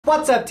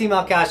What's up, Team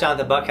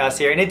Johnathan Buckhouse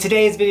here, and in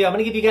today's video I'm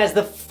going to give you guys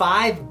the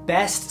 5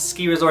 best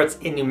ski resorts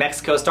in New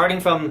Mexico, starting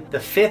from the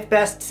 5th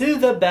best to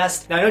the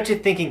best. Now I know what you're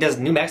thinking, does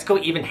New Mexico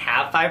even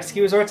have 5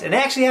 ski resorts? And they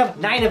actually have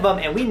 9 of them,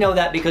 and we know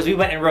that because we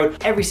went and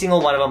rode every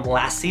single one of them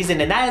last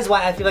season, and that is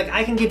why I feel like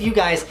I can give you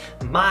guys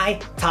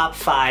my top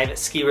 5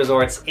 ski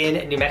resorts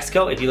in New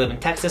Mexico. If you live in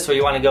Texas or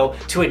you want to go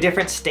to a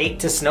different state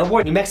to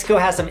snowboard, New Mexico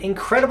has some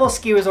incredible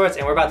ski resorts,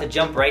 and we're about to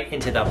jump right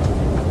into them.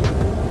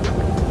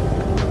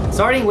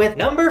 Starting with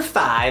number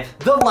 5,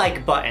 the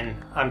like button.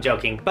 I'm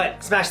joking,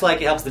 but smash the like,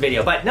 it helps the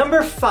video. But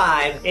number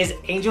 5 is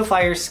Angel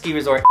Fire Ski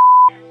Resort.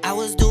 I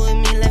was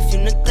doing me, left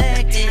you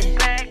neglected.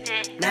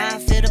 Now I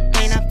feel the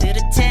pain, I feel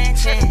the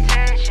tension.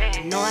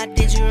 I know I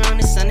did you wrong,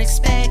 it's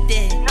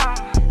unexpected.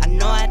 I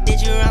know I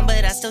did you wrong,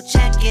 but I still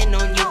checking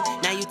on you.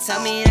 Now you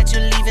tell me that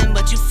you're leaving,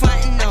 but you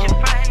frontin' on.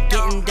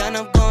 Getting done,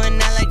 I'm going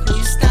out like who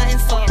you stunting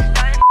for.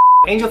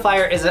 Angel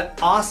Fire is an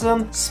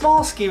awesome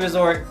small ski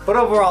resort, but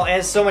overall it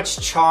has so much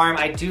charm.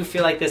 I do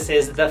feel like this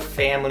is the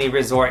family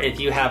resort. If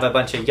you have a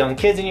bunch of young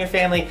kids in your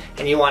family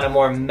and you want a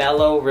more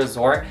mellow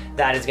resort,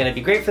 that is going to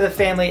be great for the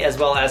family, as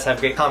well as have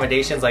great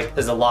accommodations. Like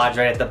there's a lodge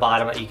right at the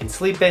bottom that you can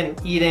sleep in,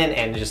 eat in,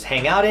 and just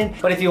hang out in.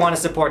 But if you want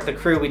to support the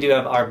crew, we do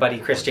have our buddy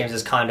Chris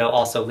James's condo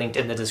also linked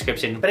in the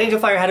description. But Angel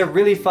Fire had a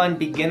really fun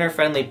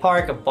beginner-friendly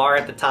park, a bar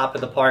at the top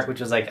of the park,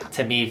 which was like,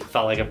 to me,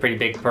 felt like a pretty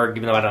big perk,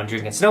 even though I don't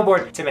drink and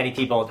snowboard. To many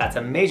people, that's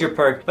a major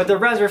perk. But the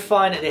runs were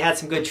fun, they had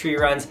some good tree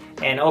runs,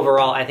 and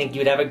overall I think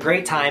you'd have a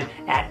great time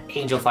at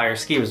Angel Fire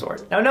Ski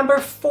Resort. Now number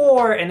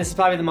 4, and this is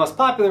probably the most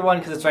popular one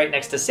because it's right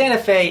next to Santa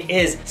Fe,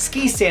 is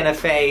Ski Santa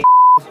Fe.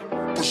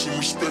 It's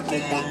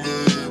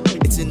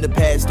in the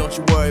past, don't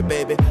you worry,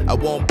 baby. I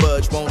won't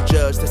budge, won't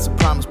judge, that's a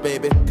promise,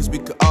 baby. Cause we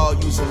could all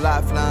use a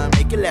lifeline,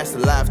 make it last a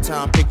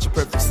lifetime. Picture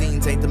perfect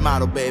scenes ain't the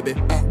model, baby.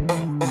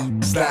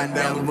 Sliding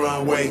down the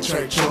runway,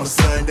 church on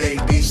Sunday,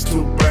 these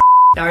two birds.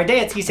 Now our day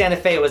at Ski Santa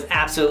Fe was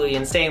absolutely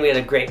insane. We had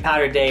a great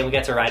powder day. We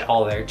got to ride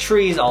all their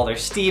trees, all their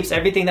steeps,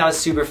 everything that was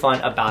super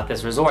fun about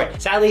this resort.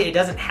 Sadly, it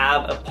doesn't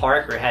have a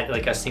park or had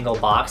like a single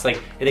box.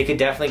 Like they could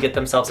definitely get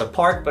themselves a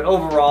park, but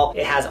overall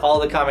it has all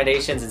the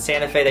accommodations in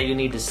Santa Fe that you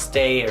need to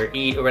stay or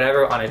eat or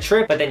whatever on a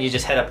trip, but then you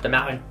just head up the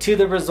mountain to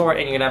the resort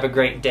and you're gonna have a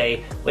great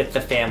day with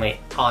the family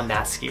on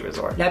that ski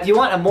resort. Now if you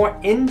want a more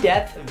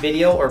in-depth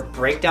video or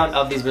breakdown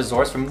of these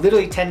resorts from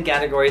literally 10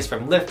 categories,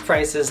 from lift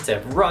prices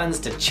to runs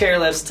to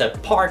chairlifts to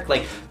park,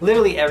 like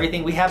literally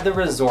everything, we have the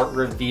resort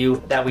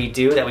review that we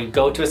do, that we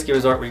go to a ski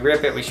resort, we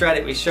rip it, we shred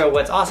it, we show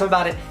what's awesome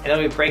about it, and then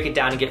we break it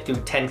down and get through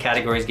 10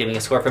 categories, giving a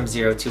score from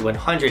 0 to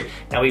 100.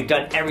 Now we've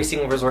done every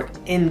single resort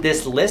in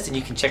this list, and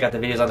you can check out the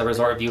videos on the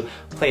resort review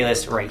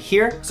playlist right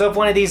here. So if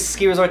one of these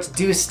ski resorts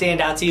do stand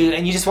out to you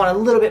and you just want a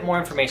little bit more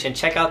information,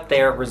 check out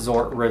their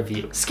resort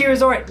review. Ski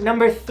resort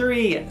number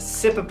 3,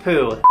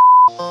 Sipapoo.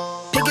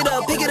 Pick it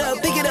up, pick it up,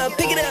 pick it up,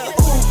 pick it up.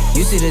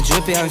 You see the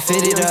drippy, I'm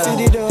fitted up.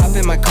 Hop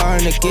in my car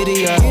and the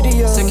giddy up.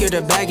 Secure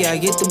the bag, yeah, I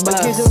get the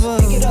bus.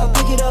 Pick it up,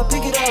 pick it up,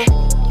 pick it up.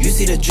 You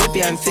see the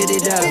drippy, I'm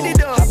fitted up.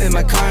 Hop in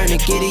my car and the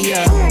giddy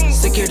up.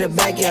 Secure the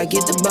bag, yeah, I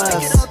get the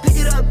bus. Pick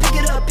it up, pick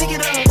it up, pick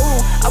it up.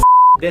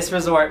 This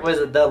resort was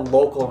the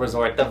local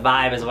resort. The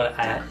vibe is what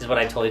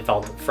I totally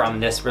felt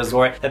from this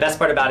resort. The best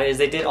part about it is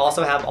they did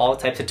also have all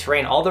types of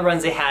terrain. All the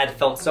runs they had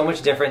felt so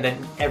much different than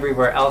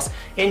everywhere else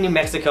in New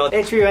Mexico.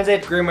 They had tree runs, they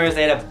had groomers,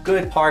 they had a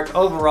good park.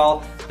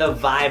 Overall, the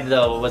vibe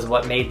though was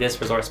what made this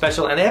resort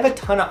special, and they have a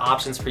ton of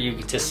options for you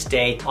to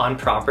stay on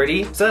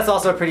property. So that's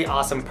also a pretty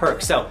awesome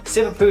perk. So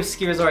Sipapoo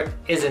Ski Resort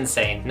is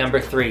insane. Number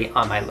 3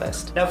 on my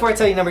list. Now before I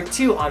tell you number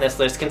 2 on this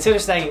list, consider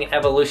snagging an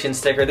Evolution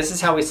sticker. This is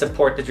how we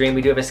support the dream.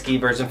 We do have a ski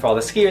version for all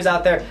the skiers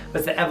out there.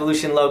 It's the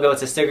Evolution logo.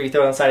 It's a sticker you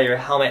throw inside of your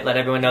helmet, let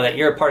everyone know that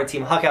you're a part of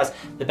Team Buckhouse.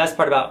 The best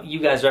part about you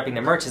guys repping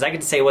the merch is I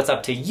get to say what's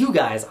up to you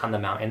guys on the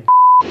mountain.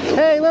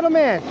 Hey, little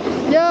man.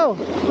 Yo,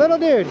 little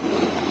dude.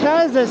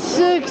 That is a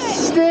sick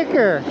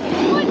sticker.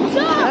 What's up?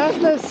 That's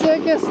the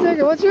sickest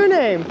sticker. What's your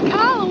name?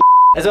 Oh.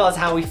 As well as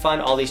how we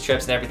fund all these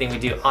trips and everything we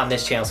do on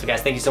this channel. So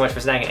guys, thank you so much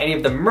for snagging any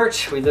of the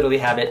merch. We literally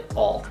have it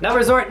all. Now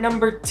resort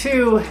number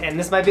 2, and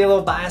this might be a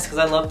little biased because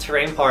I love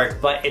Terrain Park,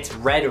 but it's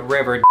Red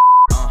River.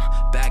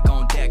 Back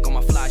on deck on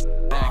my fly.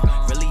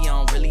 Really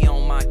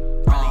on my.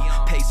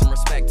 Pay some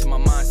respect to my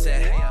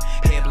mindset.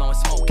 Head blowing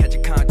smoke, catch a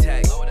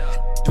contact.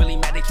 Really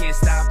mad they can't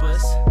stop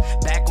us.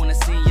 Back on the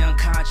scene, young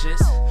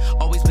conscious.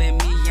 Always been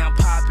me, I'm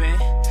popping.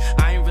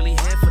 I ain't really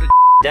here for the.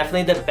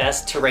 Definitely the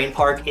best terrain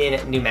park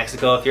in New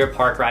Mexico. If you're a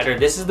park rider,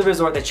 this is the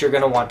resort that you're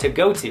gonna want to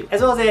go to. As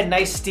well as they had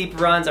nice steep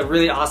runs, a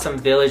really awesome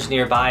village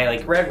nearby.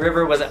 Like Red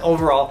River was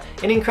overall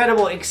an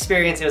incredible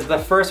experience. It was the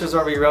first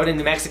resort we rode in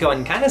New Mexico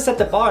and kind of set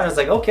the bar. And I was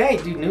like, okay,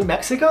 dude, New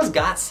Mexico's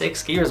got 6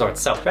 ski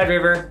resorts. So Red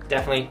River,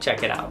 definitely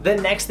check it out. The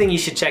next thing you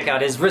should check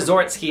out is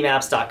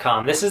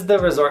resortskimaps.com. This is the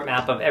resort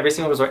map of every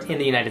single resort in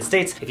the United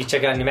States. If you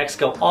check out New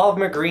Mexico, all of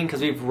them are green because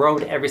we've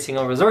rode every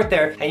single resort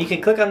there. And you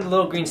can click on the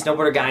little green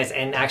snowboarder guys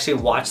and actually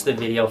watch the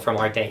video video from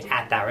our day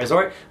at that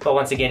resort. But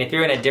once again, if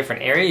you're in a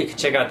different area, you can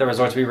check out the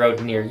resorts we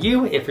rode near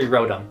you if we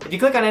rode them. If you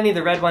click on any of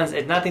the red ones,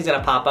 nothing's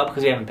gonna pop up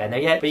because we haven't been there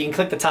yet, but you can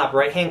click the top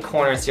right-hand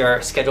corner and see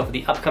our schedule for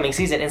the upcoming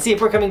season and see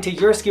if we're coming to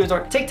your ski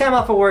resort. Take time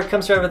off of work,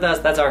 come straight with us.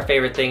 That's our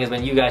favorite thing, is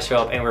when you guys show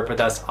up and work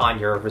with us on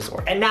your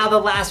resort. And now the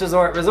last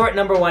resort, resort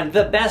number 1,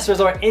 the best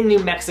resort in New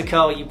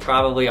Mexico. You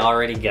probably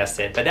already guessed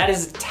it, but that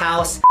is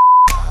Taos.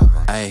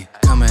 Hey,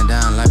 coming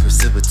down like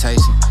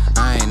precipitation.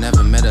 I ain't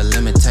never met a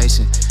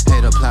limitation.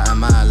 Hate applying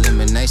my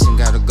elimination.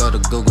 Gotta go to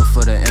Google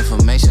for the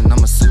information. I'm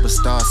a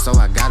superstar, so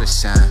I gotta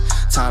shine.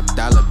 Top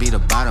dollar be the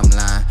bottom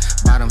line.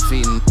 Bottom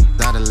feeding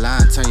out of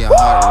line. Turn your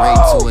heart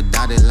rate to a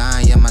dotted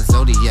line. Yeah, my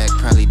zodiac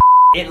probably.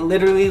 It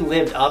literally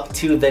lived up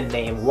to the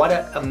name. What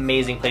an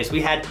amazing place. We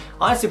had,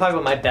 honestly,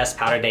 probably my best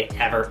powder day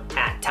ever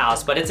at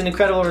Taos, but it's an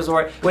incredible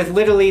resort with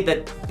literally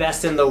the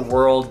best in the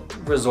world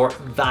resort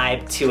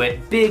vibe to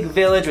it. Big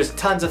village with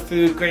tons of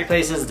food, great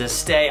places to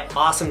stay,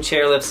 awesome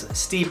chairlifts,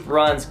 steep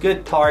runs,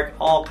 good park,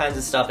 all kinds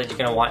of stuff that you're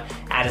gonna want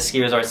at a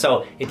ski resort.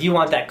 So if you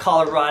want that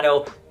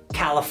Colorado,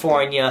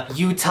 California,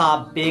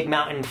 Utah, big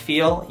mountain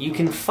feel, you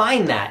can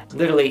find that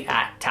literally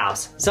at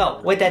Taos.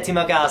 So with that, Team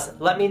Buckhouse,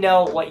 let me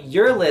know what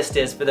your list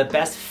is for the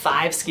best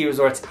 5 ski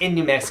resorts in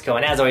New Mexico.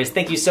 And as always,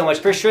 thank you so much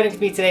for shredding with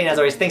me today. And as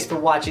always, thanks for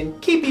watching.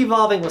 Keep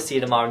evolving. We'll see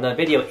you tomorrow in another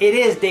video. It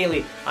is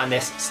daily on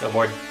this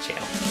Snowboard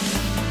channel.